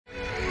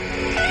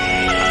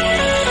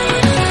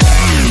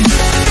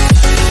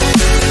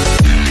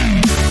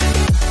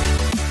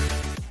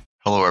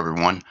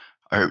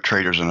hope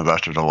traders and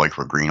investors alike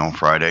were green on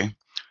Friday.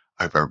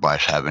 I hope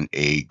everybody's having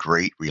a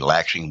great,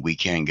 relaxing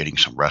weekend, getting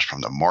some rest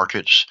from the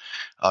markets.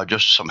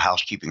 Just some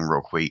housekeeping,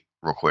 real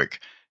quick.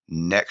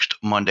 Next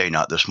Monday,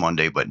 not this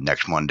Monday, but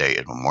next Monday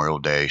is Memorial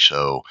Day,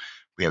 so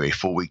we have a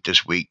full week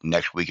this week.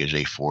 Next week is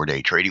a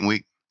 4-day trading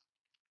week.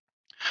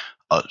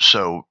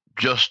 So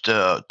just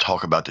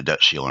talk about the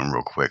debt ceiling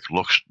real quick.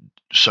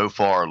 Still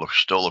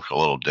looks a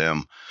little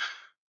dim.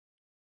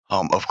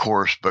 Of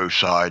course, both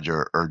sides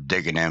are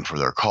digging in for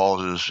their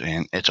causes,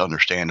 and it's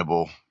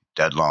understandable.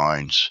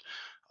 Deadlines.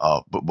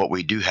 But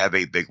we do have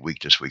a big week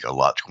this week. A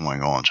lot's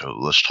going on. So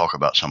let's talk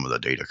about some of the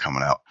data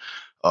coming out.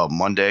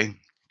 Monday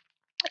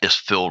is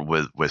filled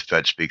with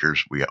Fed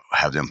speakers. We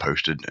have them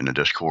posted in the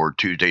Discord.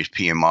 Tuesday's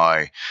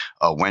PMI.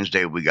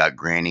 Wednesday, we got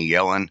Granny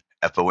Yellen,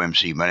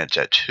 FOMC minutes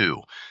at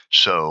 2.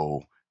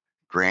 So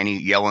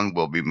Granny Yellen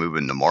will be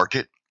moving the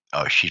market.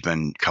 She's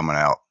been coming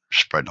out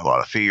spreading a lot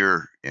of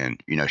fear,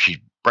 and she's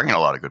bringing a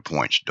lot of good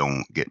points.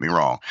 Don't get me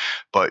wrong,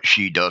 but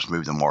she does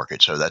move the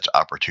market, so that's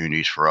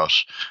opportunities for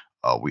us.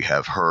 We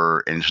have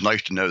her, and it's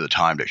nice to know the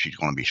time that she's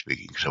going to be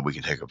speaking, so we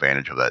can take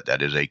advantage of that.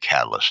 That is a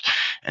catalyst.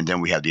 And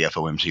then we have the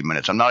FOMC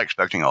minutes. I'm not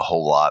expecting a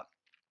whole lot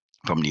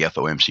from the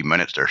FOMC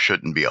minutes. There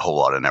shouldn't be a whole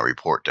lot in that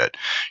report that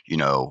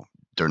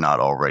they're not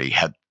already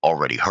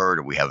heard,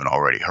 or we haven't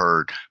already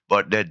heard,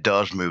 but that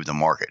does move the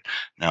market.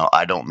 Now,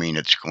 I don't mean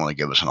it's going to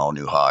give us an all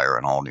new high or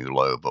an all new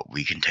low, but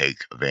we can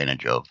take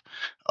advantage of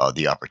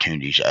the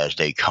opportunities as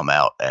they come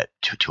out at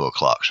 2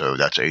 o'clock. So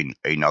that's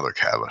another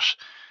catalyst.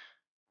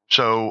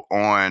 So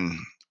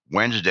on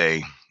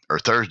Wednesday or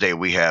Thursday,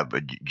 we have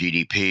a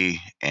GDP,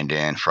 and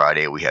then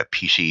Friday we have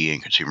PCE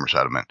and consumer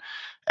sentiment.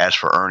 As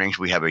for earnings,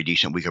 we have a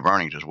decent week of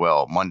earnings as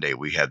well. Monday,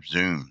 we have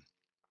Zoom.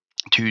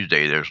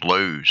 Tuesday, there's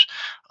Lowe's,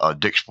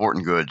 Dick's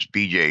Sporting Goods,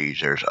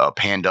 BJ's. There's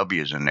Pan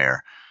W's in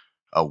there.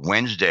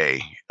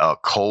 Wednesday,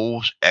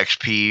 Kohl's,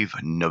 XP,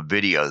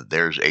 NVIDIA.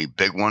 There's a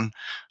big one.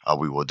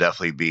 We will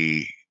definitely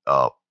be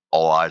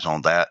all eyes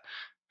on that.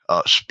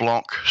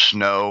 Splunk,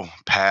 Snow,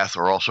 Path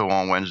are also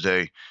on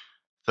Wednesday.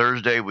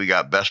 Thursday, we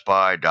got Best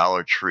Buy,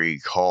 Dollar Tree,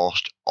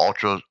 Cost,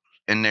 Ultra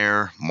in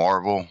there,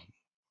 Marvel,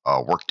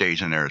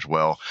 Workdays in there as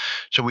well.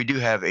 So we do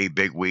have a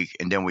big week,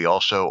 and then we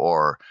also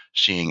are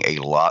seeing a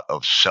lot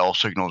of sell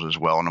signals as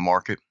well in the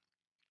market.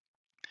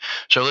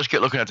 So let's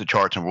get looking at the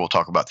charts, and we'll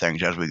talk about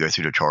things as we go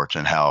through the charts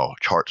and how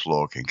charts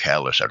look and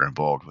catalysts that are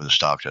involved with the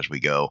stocks as we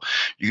go.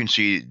 You can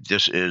see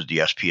this is the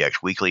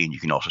SPX weekly, and you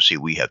can also see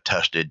we have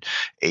tested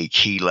a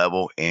key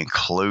level and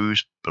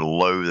closed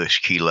below this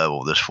key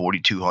level, this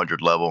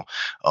 4,200 level.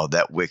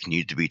 That wick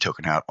needs to be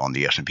taken out on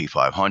the S&P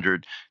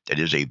 500. That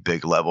is a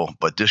big level,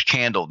 but this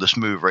candle, this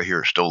move right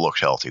here still looks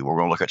healthy. We're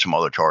going to look at some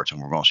other charts,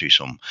 and we're going to see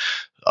some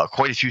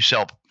quite a few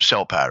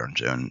sell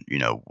patterns, and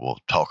we'll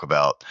talk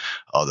about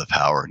the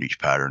power in each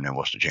pattern and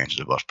what's the chances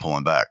of us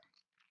pulling back.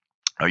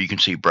 You can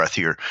see breadth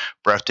here.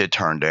 Breadth did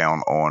turn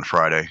down on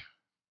Friday.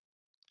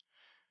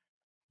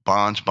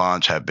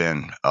 Bonds have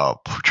been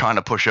trying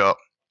to push up.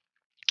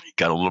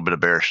 Got a little bit of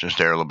bearishness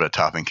there, a little bit of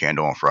topping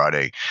candle on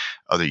Friday.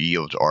 Other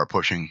yields are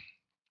pushing.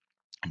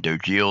 Those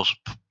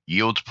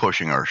yields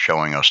pushing are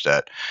showing us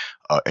that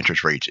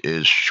interest rates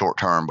is short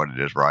term, but it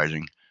is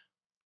rising.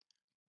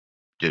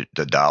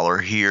 The dollar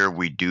here,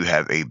 we do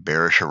have a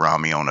bearish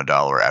Harami on the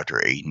dollar after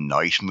a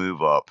nice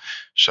move up.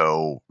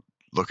 So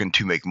looking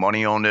to make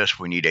money on this,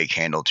 we need a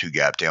candle to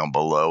gap down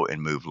below and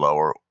move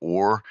lower,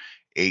 or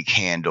a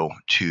candle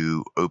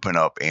to open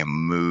up and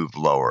move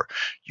lower.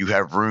 You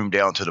have room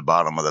down to the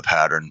bottom of the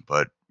pattern,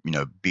 but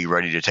be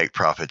ready to take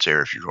profits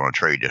there if you're going to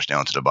trade this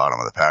down to the bottom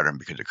of the pattern,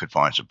 because it could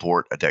find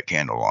support at that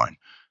candle line.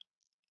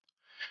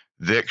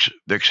 VIX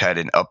had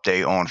an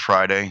update on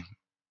Friday.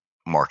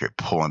 Market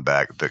pulling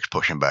back, VIX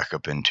pushing back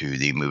up into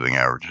the moving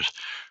averages.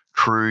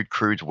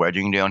 Crude's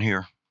wedging down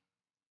here.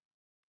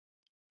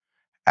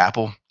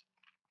 Apple.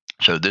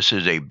 So this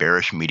is a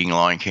bearish meeting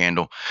line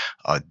candle.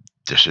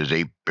 This is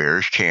a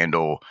bearish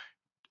candle.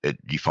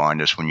 You find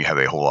this when you have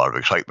a whole lot of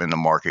excitement in the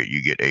market.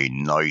 You get a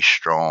nice,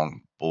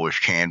 strong,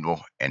 bullish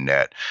candle, and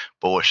that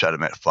bullish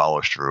sentiment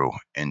follows through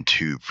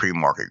into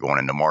pre-market going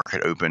into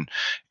market open.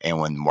 And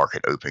when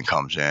market open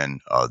comes in,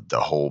 the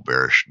whole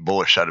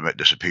bullish sentiment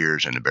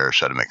disappears, and the bearish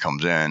sentiment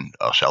comes in.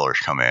 Sellers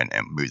come in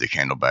and move the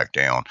candle back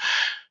down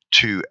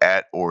to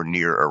at or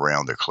near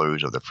around the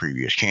close of the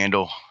previous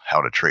candle.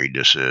 How to trade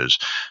this is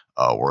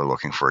we're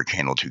looking for a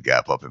candle to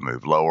gap up and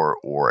move lower,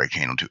 or a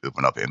candle to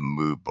open up and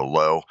move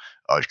below.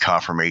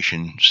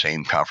 Confirmation,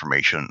 same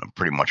confirmation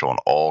pretty much on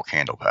all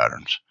candle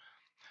patterns.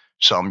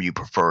 Some you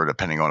prefer,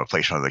 depending on the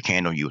placement of the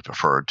candle, you would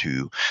prefer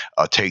to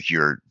take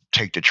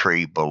the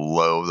trade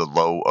below the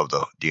low of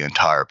the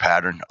entire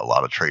pattern. A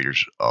lot of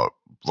traders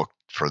look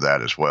for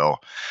that as well.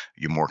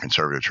 Your more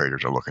conservative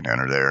traders are looking to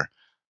enter there.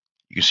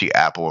 You can see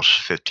Apple's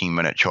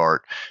 15-minute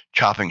chart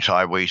chopping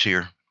sideways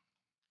here.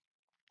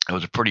 It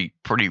was a pretty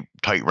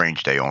tight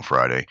range day on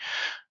Friday.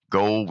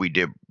 Gold, we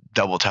did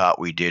double top.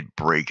 We did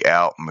break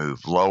out,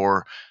 move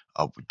lower.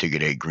 We did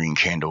get a green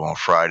candle on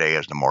Friday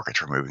as the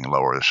markets were moving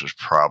lower. This was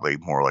probably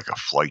more like a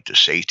flight to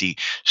safety.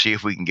 See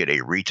if we can get a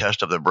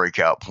retest of the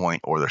breakout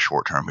point or the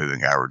short-term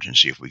moving average and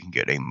see if we can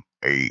get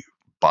a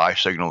buy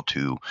signal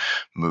to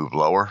move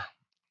lower.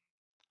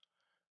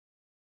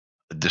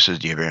 This is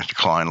the advanced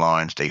decline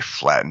lines. They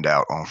flattened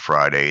out on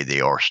Friday.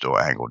 They are still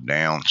angled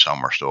down.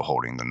 Some are still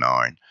holding the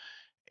 9.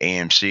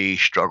 AMC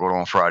struggled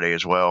on Friday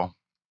as well.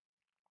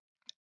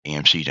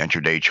 AMC's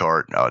intraday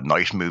chart,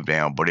 nice move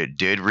down, but it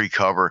did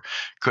recover.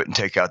 Couldn't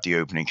take out the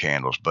opening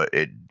candles, but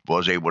it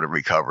was able to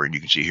recover. And you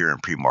can see here in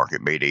pre-market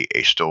made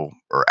a still,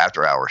 or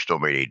after hours, still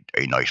made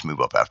a nice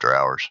move up after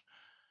hours.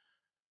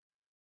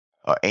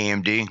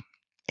 AMD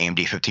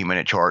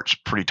 15-minute charts,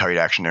 pretty tight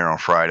action there on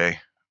Friday.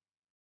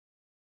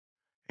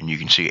 And you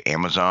can see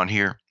Amazon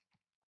here.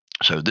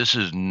 So this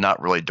is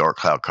not really dark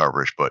cloud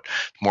coverage, but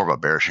more of a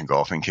bearish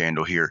engulfing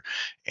candle here.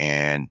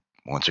 And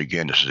once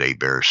again, this is a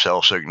bearish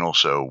sell signal.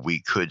 So we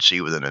could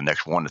see within the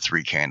next 1 to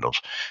 3 candles,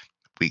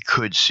 we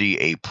could see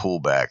a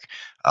pullback.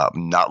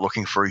 Not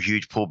looking for a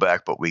huge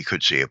pullback, but we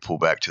could see a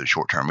pullback to the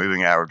short-term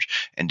moving average.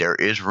 And there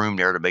is room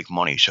there to make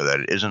money, so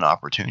that it is an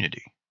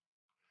opportunity.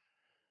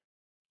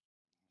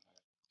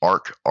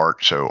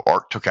 So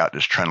ARK took out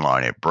this trend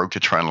line. It broke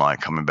the trend line,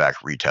 coming back,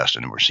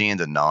 retesting. And we're seeing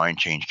the 9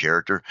 change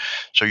character.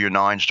 So your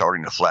 9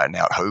 starting to flatten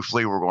out.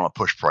 Hopefully, we're going to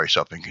push price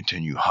up and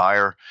continue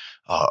higher.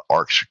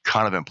 ARK's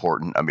kind of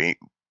important. I mean,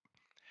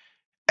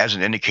 as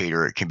an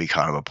indicator, it can be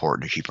kind of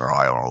important to keep our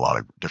eye on a lot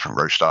of different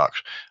growth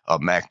stocks.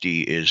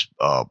 MACD is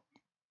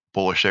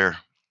bullish there.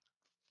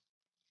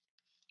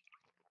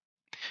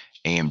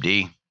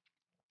 AMD,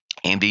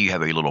 you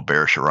have a little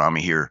bearish Arami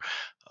here.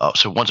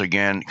 So once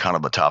again, kind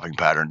of a topping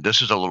pattern.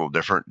 This is a little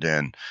different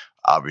than,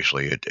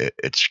 obviously,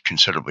 it's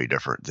considerably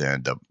different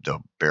than the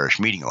bearish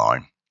meeting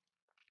line.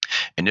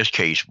 In this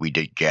case, we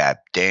did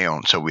gap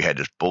down. So we had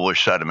this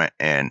bullish sentiment,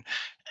 and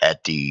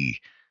at the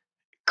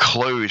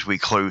close, we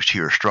closed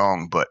here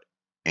strong, but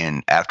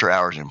in after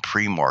hours and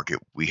pre-market,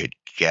 we had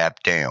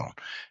gapped down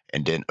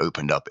and then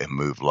opened up and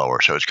moved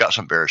lower. So it's got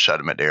some bearish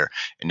sentiment there.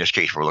 In this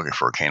case, we're looking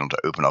for a candle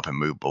to open up and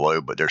move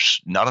below, but there's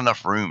not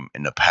enough room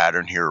in the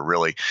pattern here,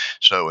 really.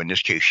 So in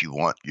this case,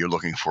 you're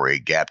looking for a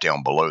gap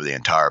down below the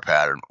entire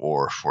pattern,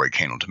 or for a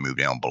candle to move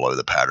down below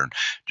the pattern,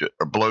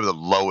 or below the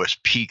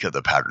lowest peak of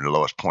the pattern, the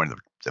lowest point of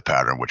the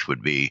pattern, which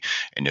would be,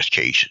 in this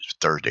case,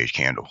 Thursday's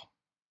candle.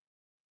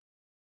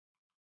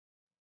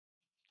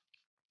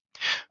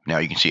 Now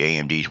you can see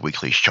AMD's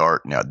weekly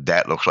chart. Now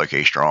that looks like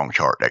a strong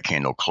chart. That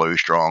candle closed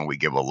strong. We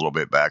give a little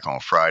bit back on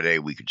Friday.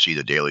 We could see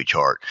the daily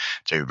chart.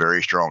 It's a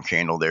very strong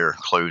candle there.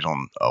 Close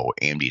on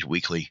AMD's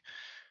weekly.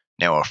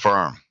 Now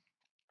Affirm.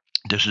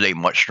 This is a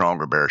much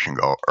stronger bearish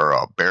or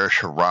a bearish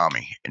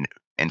Harami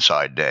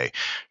inside day.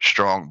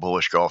 Strong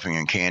bullish golfing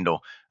and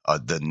candle.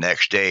 The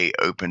next day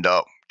opened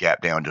up,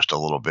 gap down just a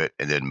little bit,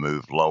 and then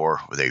moved lower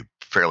with a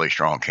fairly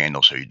strong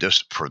candle. So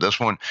for this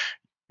one,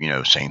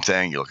 same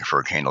thing. You're looking for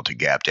a candle to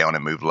gap down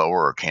and move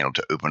lower, or a candle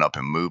to open up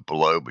and move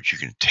below, but you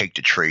can take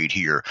the trade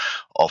here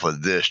off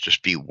of this.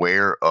 Just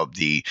beware of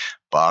the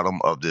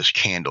bottom of this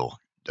candle,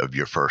 of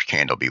your first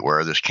candle. Beware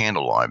of this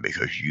candle line,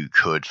 because you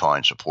could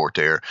find support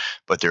there,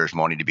 but there's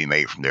money to be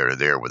made from there to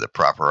there with the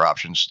proper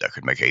options. That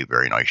could make a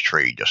very nice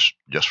trade, just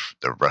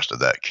the rest of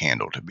that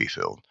candle to be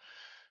filled.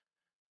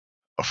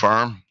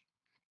 Affirm,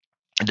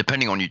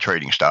 depending on your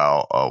trading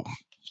style,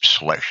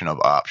 selection of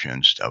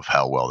options of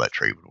how well that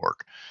trade would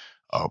work.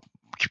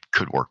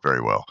 Could work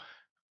very well.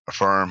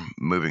 Affirm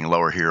moving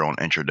lower here on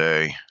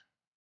intraday.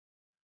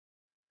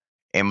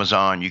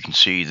 Amazon, you can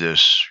see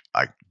this.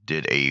 I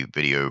did a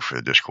video for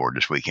the Discord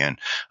this weekend.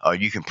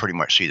 You can pretty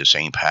much see the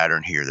same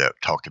pattern here that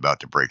talked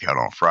about the breakout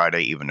on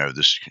Friday, even though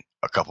this is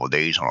a couple of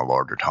days on a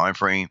larger time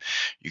frame.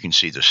 You can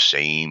see the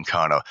same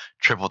kind of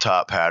triple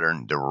top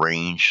pattern, the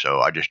range.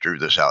 So I just drew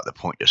this out to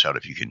point this out.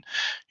 If you can,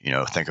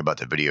 think about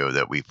the video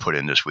that we put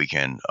in this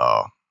weekend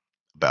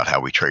about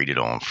how we traded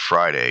on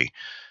Friday,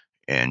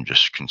 and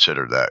just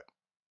consider that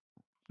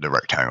the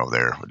rectangle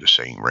there with the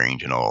same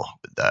range and all,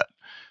 with that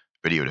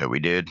video that we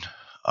did.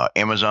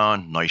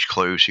 Amazon, nice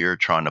close here,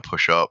 trying to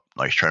push up.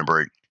 Nice trend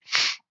break.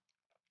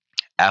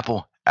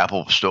 Apple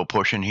still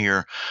pushing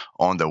here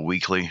on the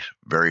weekly.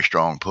 Very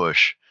strong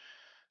push.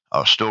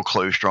 Still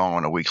close strong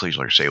on the weeklies.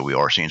 Like I say, we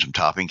are seeing some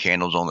topping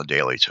candles on the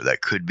daily, so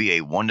that could be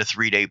a 1 to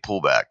 3 day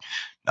pullback.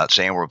 Not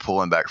saying we're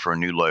pulling back for a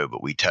new low,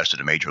 but we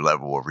tested a major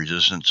level of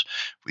resistance.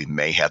 We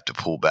may have to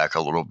pull back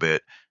a little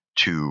bit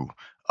to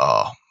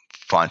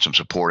find some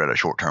support at a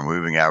short-term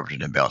moving average,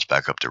 and then bounce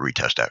back up to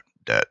retest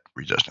that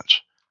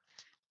resistance.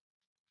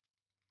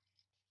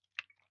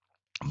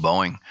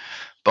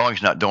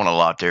 Boeing's not doing a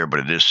lot there,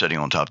 but it is sitting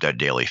on top of that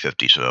daily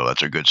 50, so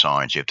that's a good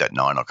sign. See if that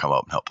 9 will come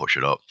up and help push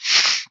it up.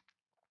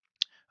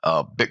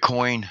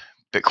 Bitcoin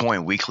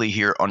weekly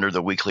here under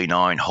the weekly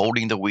 9,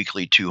 holding the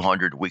weekly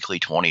 200, weekly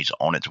 20s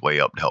on its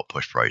way up to help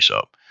push price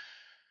up.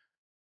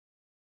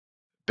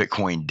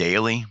 Bitcoin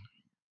daily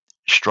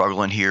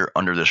struggling here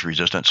under this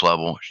resistance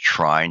level,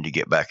 trying to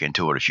get back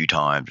into it a few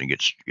times and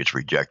gets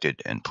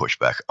rejected and pushed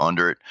back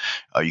under it.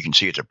 You can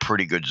see it's a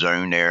pretty good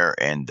zone there,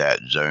 and that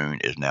zone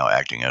is now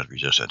acting as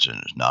resistance and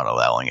is not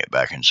allowing it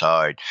back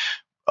inside.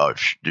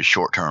 The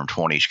short-term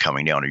 20s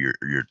coming down, or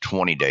your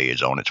 20-day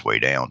is on its way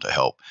down to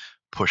help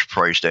push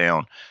price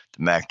down.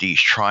 The MACD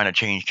is trying to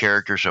change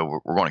character,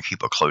 so we're going to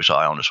keep a close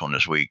eye on this one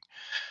this week.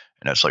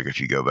 And that's like if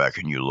you go back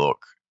and you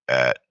look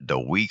at the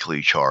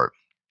weekly chart.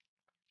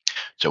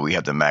 So we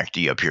have the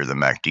MACD up here. The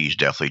MACD is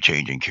definitely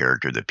changing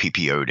character. The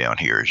PPO down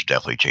here is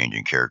definitely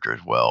changing character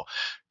as well.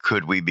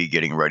 Could we be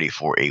getting ready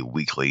for a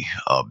weekly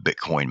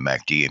Bitcoin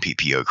MACD and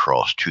PPO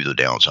cross to the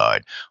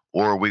downside?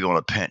 Or are we going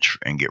to pinch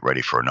and get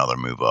ready for another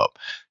move up?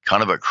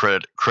 Kind of a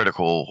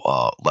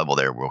critical level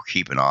there. We'll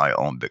keep an eye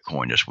on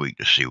Bitcoin this week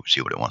to see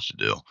what it wants to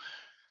do.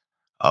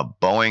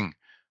 Boeing,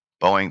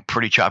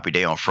 pretty choppy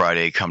day on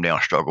Friday. Come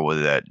down, struggle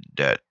with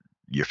that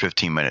your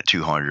 15-minute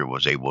 200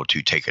 was able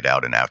to take it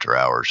out in after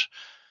hours.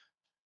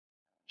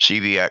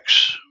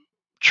 CVX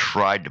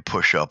tried to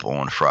push up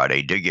on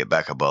Friday, did get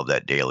back above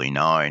that daily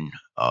 9.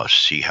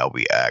 See how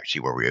we act, see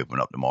where we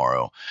open up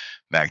tomorrow.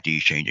 MACD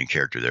changing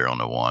character there on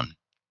the 1.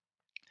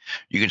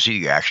 You can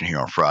see the action here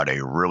on Friday,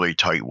 really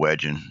tight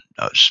wedging,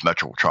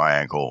 symmetrical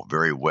triangle,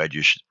 very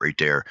wedgish right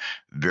there,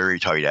 very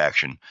tight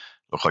action.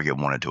 Looked like it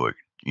wanted to,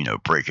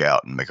 break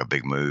out and make a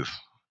big move.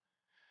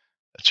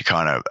 That's the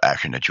kind of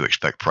action that you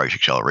expect price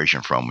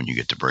acceleration from when you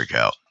get to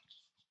breakout.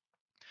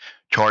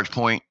 Charge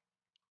point,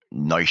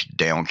 nice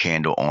down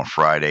candle on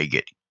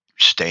Friday,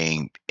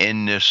 staying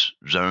in this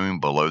zone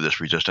below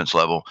this resistance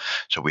level.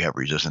 So we have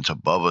resistance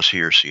above us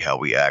here. See how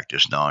we act.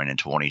 This 9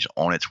 and 20s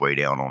on its way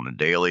down on the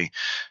daily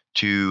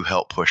to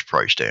help push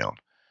price down.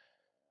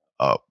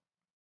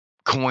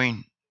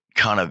 Coin,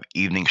 kind of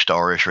evening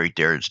starish right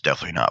there. It's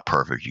definitely not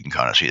perfect. You can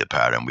kind of see the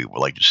pattern. We would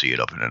like to see it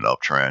up in an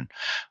uptrend.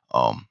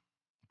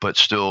 But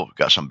still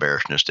got some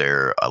bearishness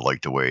there. I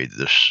like the way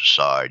this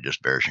side, this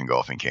bearish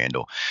engulfing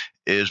candle,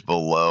 is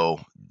below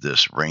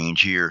this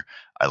range here.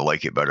 I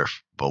like it better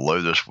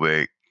below this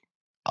wick.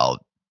 I'll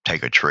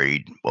take a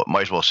trade. Well,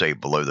 might as well say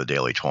below the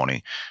daily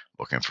 20,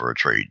 looking for a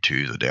trade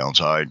to the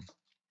downside.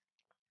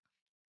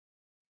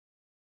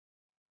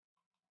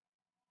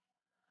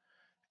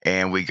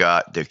 And we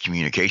got the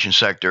communication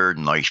sector,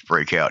 nice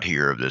breakout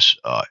here of this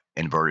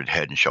inverted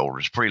head and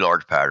shoulders, pretty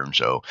large pattern.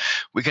 So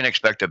we can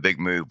expect a big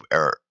move.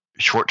 Our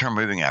short-term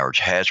moving average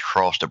has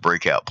crossed the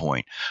breakout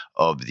point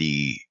of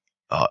the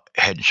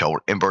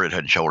inverted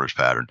head and shoulders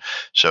pattern.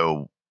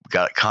 So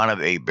got kind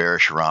of a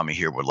bearish Rami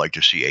here. Would like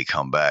to see a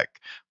comeback,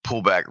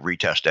 pullback,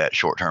 retest that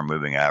short-term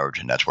moving average,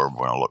 and that's where we're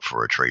going to look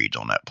for a trade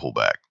on that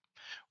pullback.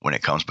 When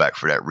it comes back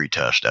for that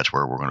retest, that's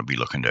where we're going to be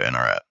looking to enter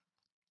at.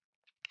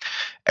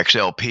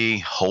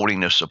 XLP holding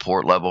this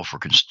support level for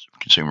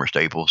consumer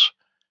staples.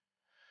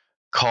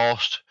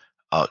 Cost,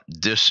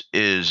 this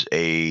is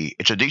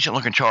it's a decent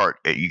looking chart.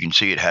 You can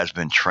see it has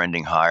been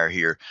trending higher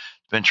here.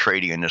 It's been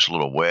trading in this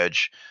little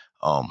wedge.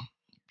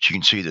 You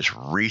can see this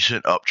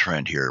recent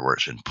uptrend here where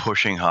it's been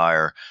pushing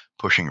higher,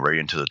 pushing right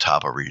into the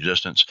top of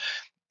resistance.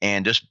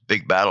 And this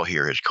big battle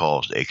here has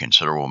caused a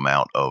considerable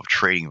amount of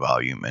trading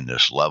volume in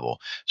this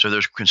level. So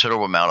there's a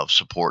considerable amount of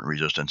support and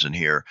resistance in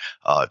here.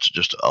 It's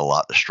just a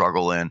lot to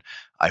struggle in.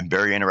 I'm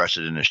very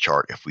interested in this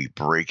chart. If we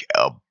break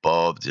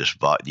above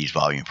these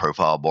volume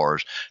profile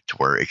bars to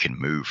where it can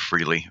move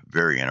freely,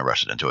 very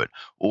interested into it,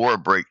 or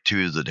break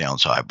to the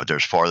downside. But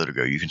there's farther to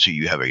go. You can see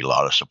you have a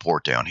lot of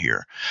support down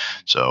here.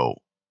 So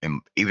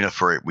even if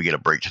we get a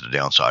break to the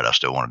downside, I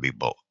still want to be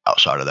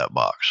outside of that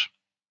box.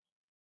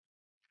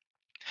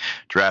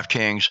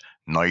 DraftKings,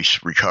 nice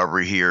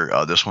recovery here.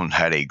 This one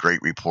had a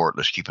great report.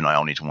 Let's keep an eye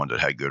on these ones that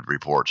had good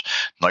reports.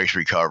 Nice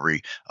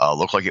recovery.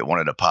 Looked like it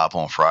wanted to pop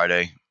on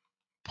Friday.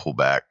 Pull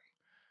back.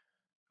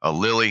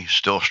 Lilly,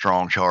 still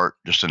strong chart.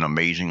 Just an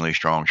amazingly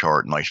strong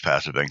chart. Nice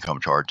passive income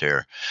chart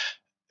there.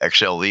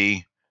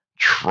 XLE,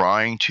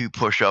 trying to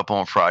push up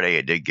on Friday.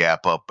 It did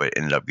gap up, but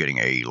ended up getting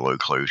a low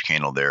close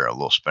candle there. A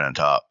little spin on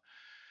top.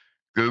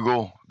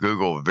 Google,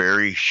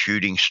 very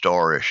shooting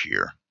star-ish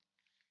here.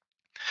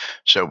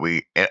 So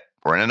we're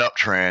in an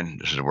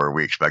uptrend. This is where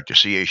we expect to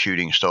see a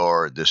shooting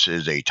star. This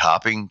is a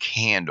topping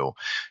candle.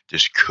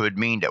 This could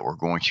mean that we're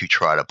going to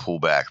try to pull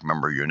back.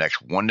 Remember, your next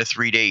 1 to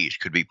 3 days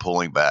could be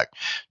pulling back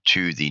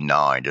to the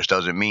 9. This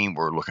doesn't mean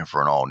we're looking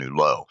for an all-new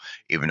low,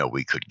 even though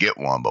we could get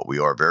one, but we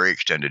are very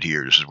extended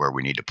here. This is where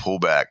we need to pull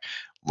back,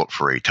 look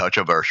for a touch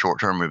of our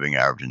short-term moving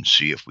average, and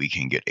see if we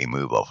can get a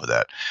move off of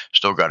that.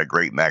 Still got a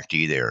great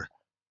MACD there.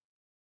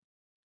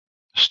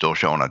 Still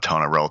showing a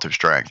ton of relative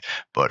strength,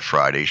 but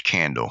Friday's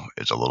candle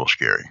is a little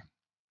scary.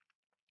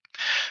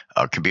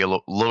 Could be a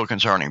little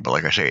concerning, but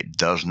like I say, it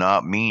does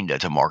not mean that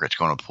the market's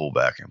going to pull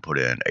back and put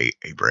in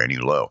a brand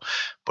new low.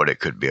 But it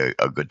could be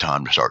a good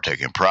time to start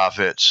taking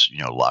profits,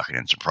 locking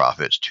in some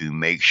profits to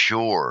make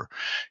sure,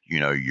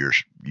 you're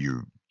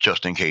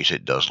just in case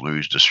it does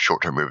lose the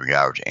short-term moving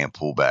average and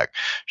pull back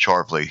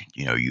sharply,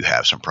 you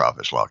have some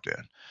profits locked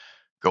in.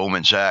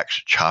 Goldman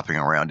Sachs chopping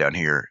around down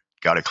here.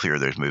 Got to clear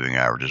those moving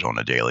averages on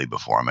the daily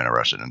before I'm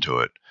interested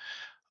into it.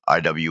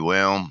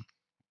 IWM,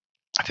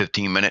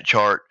 15-minute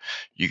chart,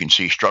 you can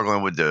see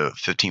struggling with the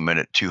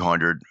 15-minute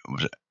 200,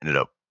 ended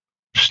up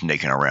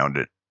snaking around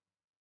it.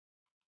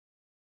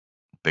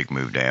 Big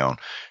move down.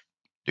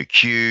 The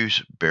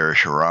Qs,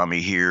 bearish Harami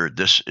here.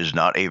 This is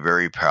not a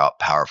very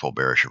powerful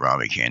bearish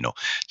Harami candle.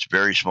 It's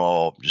very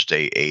small, just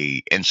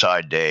a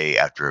inside day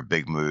after a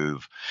big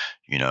move,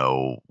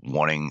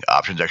 wanting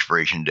options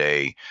expiration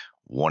day,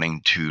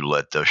 wanting to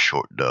let the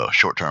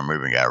short-term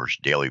moving average,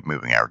 daily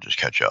moving averages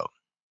catch up.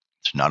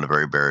 It's not a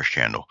very bearish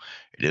candle.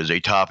 It is a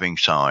topping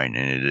sign,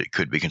 and it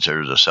could be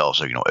considered a sell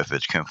signal if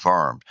it's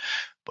confirmed,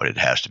 but it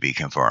has to be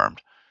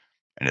confirmed,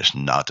 and it's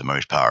not the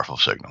most powerful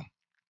signal.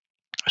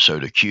 So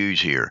the Qs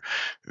here,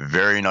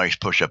 very nice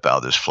push up out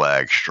of this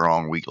flag.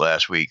 Strong week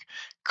last week,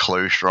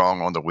 closed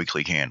strong on the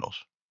weekly candles.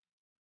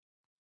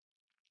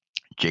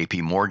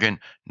 JP Morgan,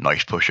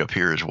 nice push up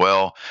here as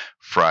well.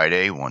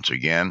 Friday, once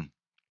again,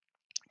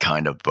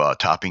 kind of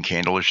topping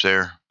candle-ish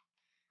there.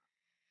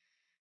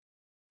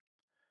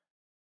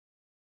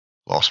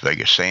 Las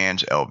Vegas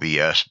Sands,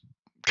 LVS,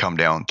 come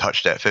down,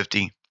 touch that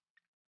 50,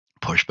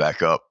 push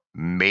back up.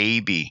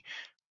 Maybe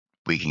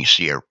we can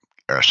see a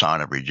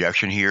sign of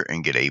rejection here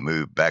and get a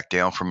move back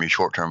down from your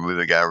short-term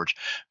moving average.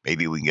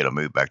 Maybe we can get a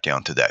move back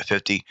down to that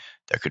 50.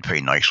 That could pay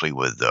nicely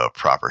with the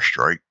proper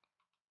strike.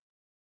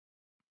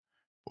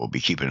 We'll be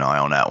keeping an eye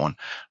on that one.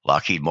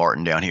 Lockheed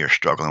Martin down here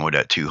struggling with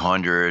that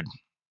 200.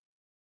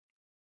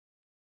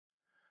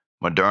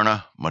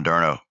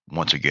 Moderna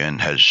once again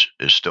is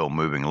still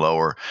moving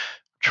lower,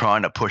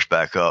 trying to push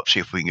back up, see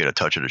if we can get a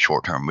touch of the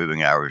short-term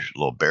moving average, a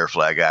little bear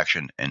flag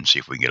action, and see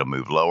if we can get a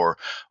move lower,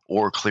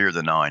 or clear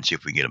the 9, see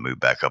if we can get a move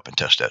back up and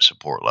test that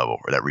support level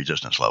or that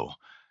resistance level.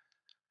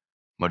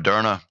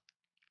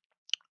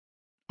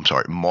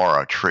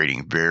 Mara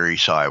trading very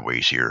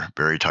sideways here,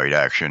 very tight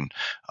action.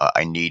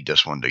 I need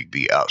this one to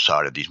be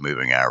outside of these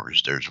moving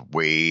averages. There's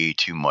way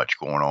too much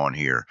going on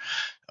here,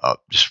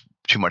 just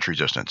too much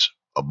resistance.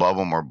 Above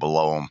them or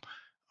below them,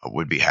 I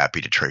would be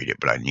happy to trade it,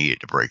 but I need it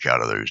to break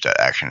out of those.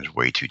 That action is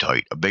way too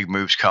tight. A big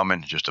move's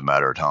coming, just a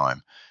matter of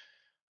time.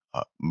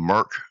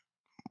 Merck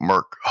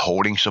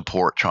holding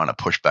support, trying to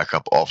push back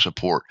up off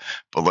support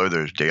below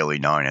those daily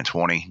 9 and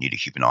 20. Need to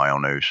keep an eye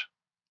on those.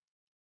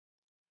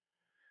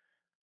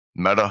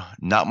 Meta,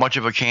 not much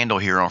of a candle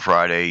here on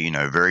Friday.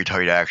 Very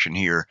tight action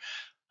here.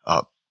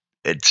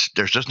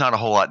 There's just not a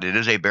whole lot. It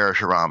is a bearish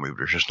Harami, but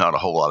there's just not a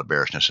whole lot of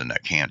bearishness in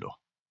that candle.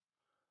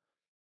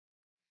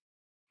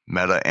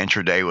 Meta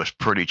intraday was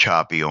pretty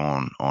choppy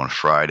on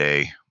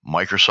Friday.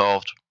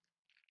 Microsoft.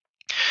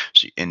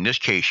 See, in this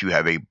case, you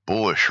have a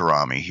bullish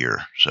Harami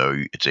here.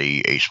 So it's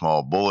a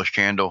small bullish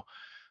candle.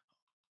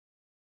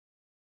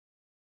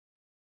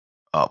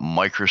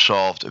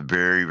 Microsoft,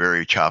 very,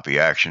 very choppy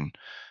action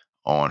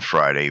on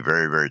Friday.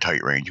 Very, very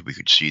tight range. We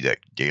could see that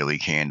daily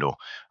candle.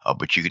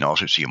 But you can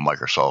also see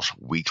Microsoft's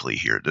weekly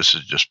here. This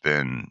has just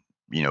been,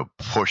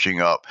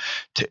 pushing up,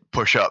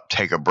 push up,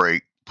 take a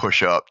break.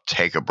 Push up,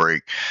 take a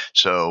break.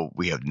 So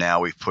we've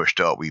pushed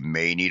up. We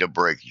may need a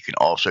break. You can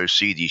also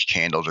see these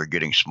candles are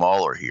getting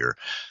smaller here.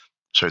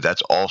 So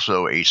that's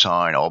also a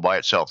sign all by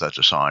itself. That's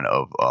a sign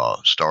of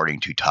starting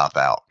to top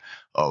out,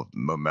 of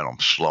momentum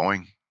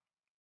slowing.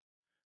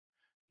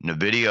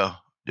 NVIDIA,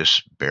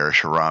 this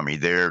bearish Harami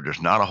there.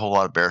 There's not a whole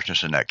lot of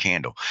bearishness in that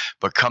candle.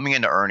 But coming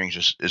into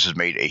earnings, this has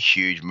made a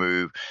huge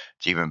move.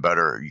 It's even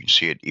better. You can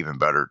see it even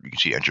better. You can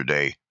see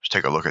intraday. Let's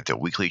take a look at the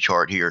weekly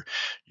chart here.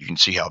 You can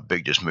see how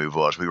big this move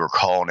was. We were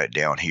calling it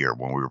down here.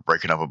 When we were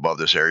breaking up above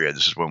this area,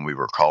 this is when we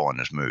were calling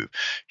this move.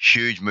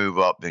 Huge move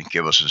up, then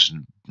give us this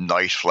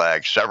nice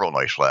flag, several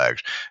nice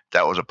flags.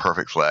 That was a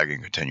perfect flag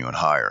and continuing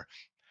higher.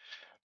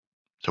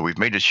 So we've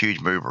made this huge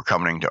move. We're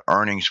coming into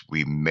earnings.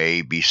 We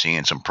may be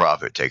seeing some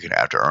profit taken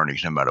after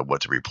earnings, no matter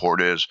what the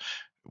report is.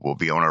 We'll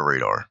be on our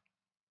radar.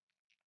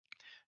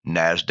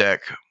 NASDAQ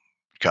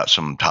got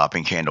some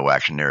topping candle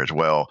action there as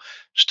well.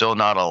 Still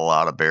not a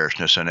lot of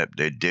bearishness in it.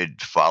 They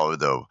did follow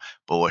the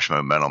bullish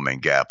momentum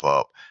and gap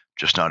up.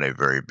 Just not a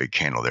very big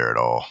candle there at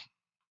all.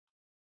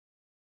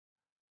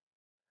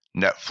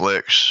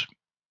 Netflix,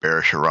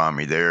 bearish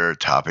Harami there.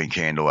 Topping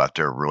candle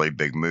after a really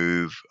big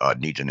move.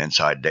 Needs an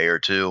inside day or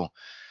two.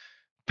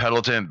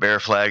 Peloton,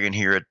 bear flag in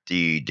here at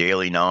the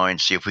daily 9.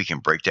 See if we can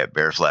break that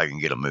bear flag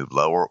and get a move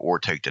lower, or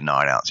take the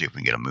 9 out. See if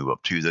we can get a move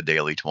up to the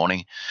daily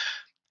 20.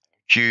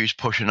 Qs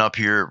pushing up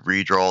here.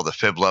 Redraw the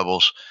fib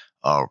levels.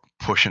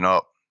 Pushing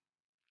up.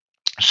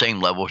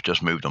 Same levels,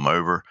 just moved them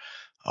over.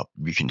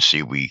 You can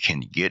see we can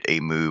get a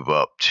move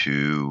up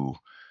to,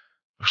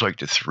 looks like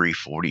the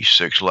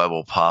 346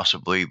 level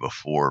possibly,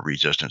 before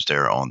resistance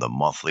there on the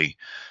monthly.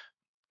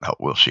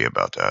 We'll see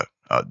about that.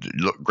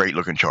 Great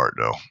looking chart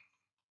though.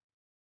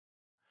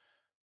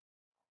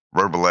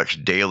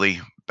 Roblex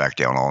daily, back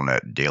down on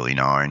that daily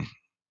 9.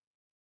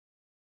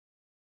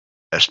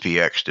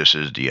 SPX, this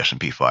is the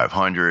S&P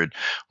 500.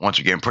 Once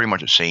again, pretty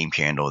much the same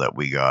candle that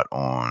we got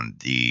on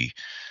the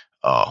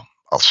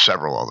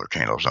several other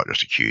candles, not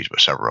just the Qs, but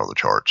several other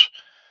charts.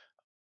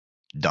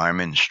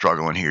 Diamond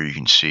struggling here. You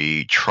can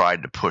see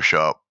tried to push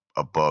up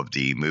above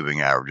the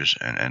moving averages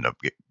and end up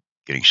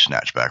getting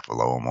snatched back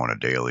below them on a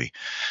daily.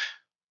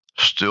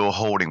 Still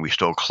holding. We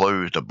still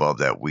closed above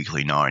that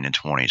weekly 9 and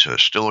 20. So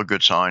it's still a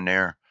good sign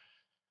there.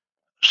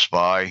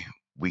 SPY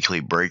weekly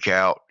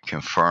breakout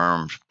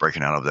confirmed,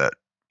 breaking out of that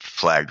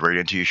flagged right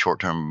into your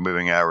short-term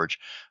moving average.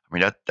 I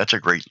mean, that's a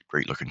great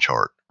looking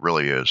chart.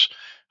 Really is.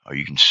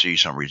 You can see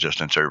some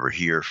resistance over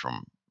here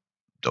from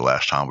the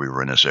last time we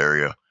were in this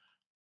area.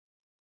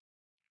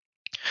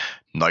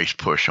 Nice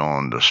push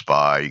on the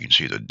SPY. You can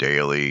see the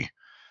daily.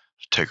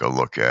 Let's take a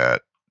look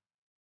at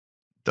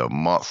the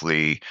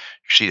monthly.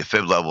 You see the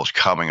fib levels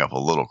coming up a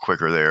little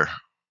quicker there.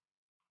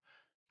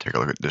 Take a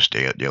look at this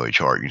daily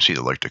chart. You can see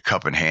the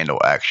cup and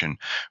handle action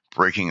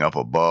breaking up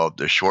above.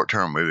 The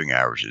short-term moving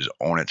average is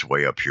on its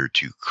way up here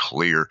to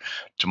clear.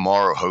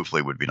 Tomorrow,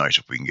 hopefully, would be nice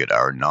if we can get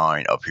our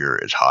 9 up here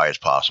as high as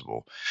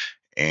possible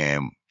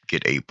and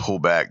get a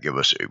pullback.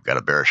 We've got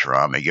a bearish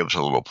Harami. Give us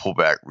a little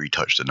pullback,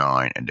 retouch the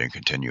 9, and then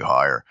continue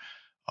higher.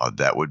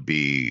 That would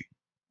be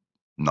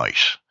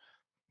nice.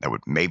 That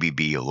would maybe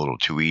be a little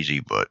too easy,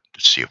 but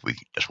let's see if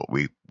that's what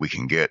we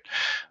can get.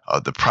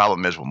 The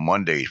problem is with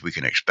Mondays, we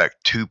can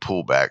expect 2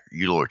 pullback.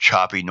 Either a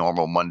choppy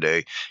normal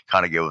Monday,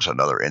 kind of give us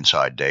another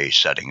inside day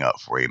setting up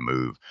for a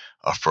move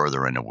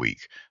further in the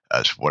week.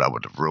 That's what I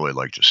would really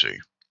like to see.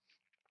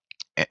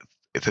 At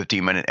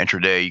 15-minute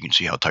intraday, you can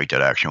see how tight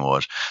that action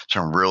was.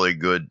 Some really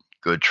good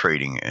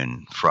trading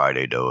in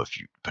Friday, though,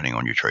 depending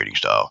on your trading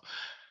style.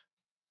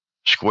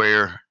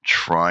 Square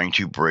trying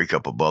to break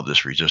up above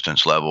this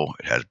resistance level.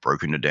 It has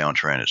broken the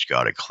downtrend. It's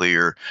got to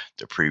clear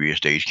the previous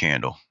day's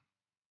candle.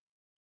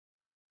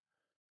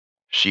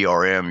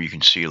 CRM, you can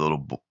see a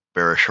little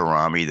bearish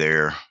Harami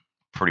there.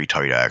 Pretty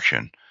tight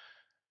action.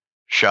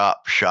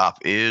 Shop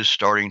is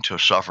starting to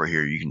suffer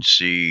here. You can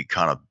see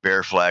kind of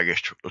bear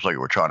flagish. Looks like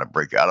we're trying to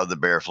break out of the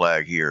bear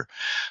flag here.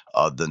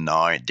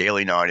 The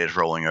daily 9 is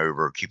rolling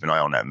over. Keep an eye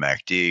on that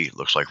MACD.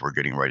 Looks like we're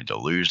getting ready to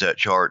lose that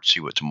chart. See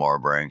what tomorrow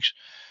brings.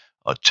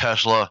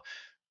 Tesla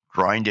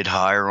grinded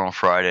higher on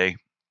Friday.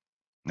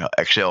 Now,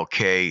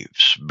 XLK,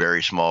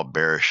 very small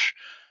bearish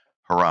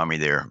Harami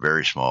there,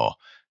 very small.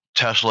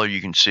 Tesla,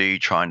 you can see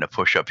trying to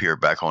push up here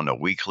back on the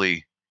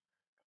weekly.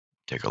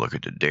 Take a look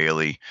at the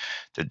daily.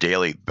 The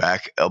daily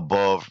back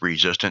above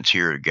resistance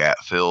here, gap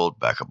filled,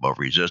 back above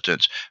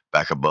resistance,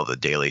 back above the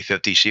daily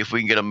 50. See if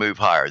we can get a move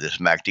higher. This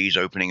MACD is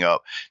opening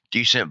up.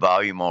 Decent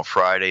volume on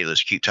Friday.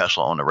 Let's keep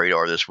Tesla on the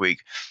radar this week.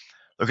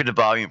 Look at the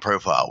volume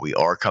profile. We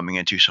are coming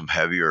into some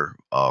heavier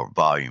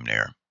volume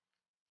there.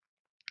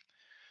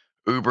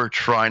 Uber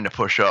trying to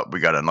push up. We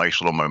got a nice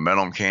little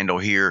momentum candle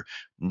here.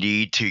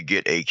 Need to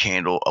get a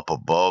candle up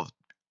above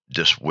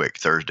this wick,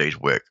 Thursday's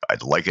wick.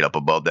 I'd like it up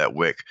above that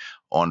wick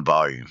on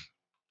volume.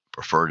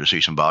 Prefer to see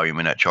some volume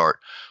in that chart.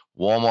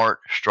 Walmart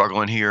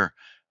struggling here.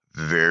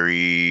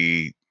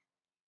 Very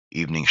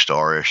evening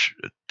starish.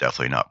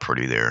 Definitely not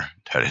pretty there.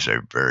 That is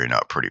a very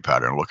not pretty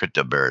pattern. Look at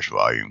the bearish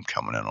volume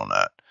coming in on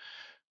that.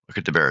 Look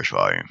at the bearish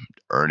volume.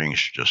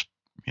 Earnings just,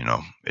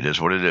 it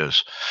is what it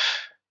is.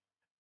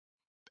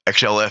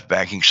 XLF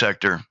banking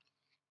sector,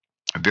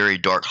 very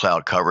dark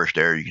cloud coverage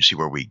there. You can see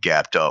where we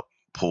gapped up,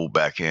 pulled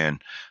back in.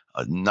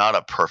 Not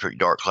a perfect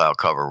dark cloud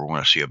cover. We're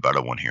going to see a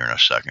better one here in a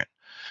second.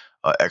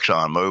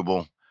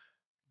 ExxonMobil,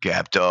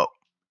 gapped up,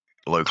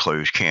 low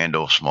close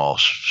candle, small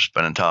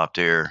spinning top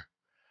there.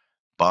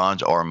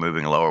 Bonds are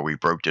moving lower. We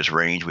broke this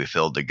range. We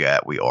filled the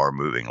gap. We are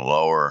moving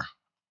lower.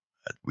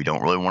 We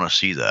don't really want to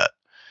see that.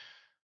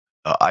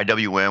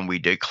 IWM, we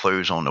did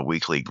close on the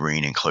weekly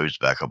green and closed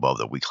back above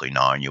the weekly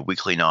 9. Your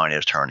weekly 9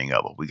 is turning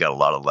up. We got a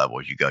lot of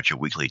levels. You got your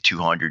weekly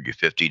 200, your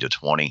 50 to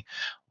 20,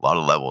 a lot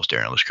of levels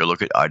there. Now let's go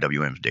look at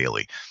IWM's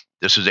daily.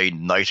 This is a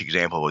nice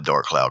example of a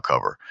dark cloud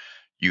cover.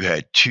 You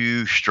had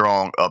 2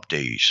 strong up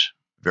days,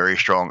 very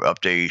strong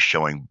up days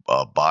showing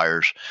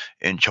buyers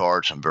in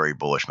charts, some very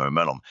bullish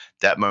momentum.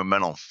 That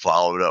momentum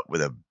followed up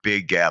with a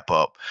big gap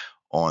up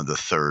on the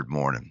 3rd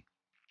morning.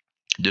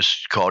 This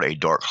is called a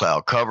dark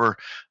cloud cover.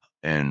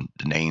 And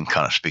the name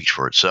kind of speaks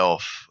for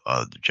itself.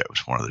 It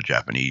was one of the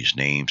Japanese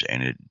names,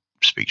 and it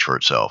speaks for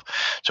itself.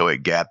 So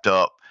it gapped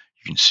up.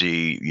 You can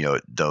see,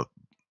 the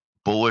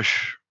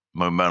bullish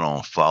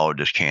momentum followed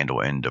this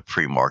candle in the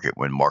pre-market.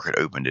 When market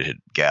opened, it had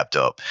gapped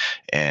up.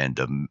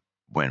 And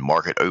when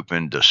market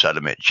opened, the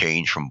sentiment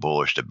changed from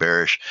bullish to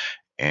bearish,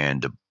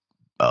 and the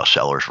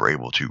sellers were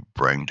able to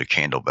bring the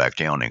candle back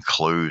down and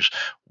close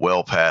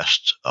well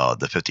past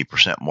the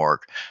 50%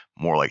 mark,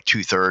 more like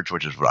 2/3,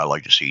 which is what I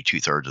like to see.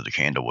 2/3 of the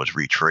candle was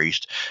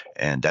retraced,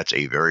 and that's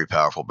a very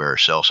powerful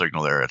bearish sell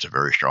signal there. That's a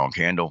very strong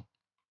candle.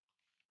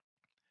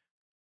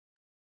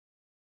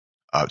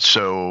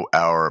 So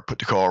our put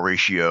to call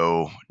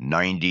ratio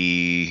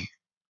 90,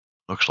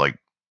 looks like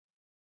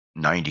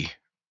 90,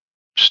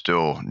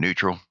 still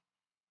neutral.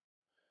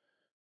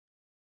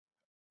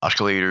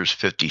 Oscillators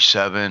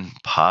 57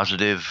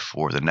 positive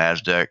for the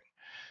NASDAQ.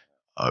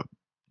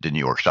 The New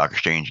York Stock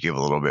Exchange gave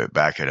a little bit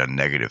back at a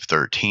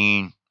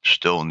 -13,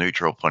 still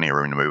neutral, plenty of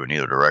room to move in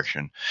either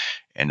direction.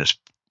 And this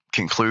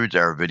concludes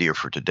our video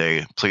for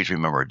today. Please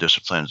remember,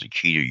 discipline is the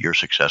key to your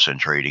success in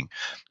trading,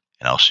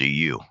 and I'll see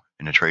you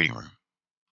in the trading room.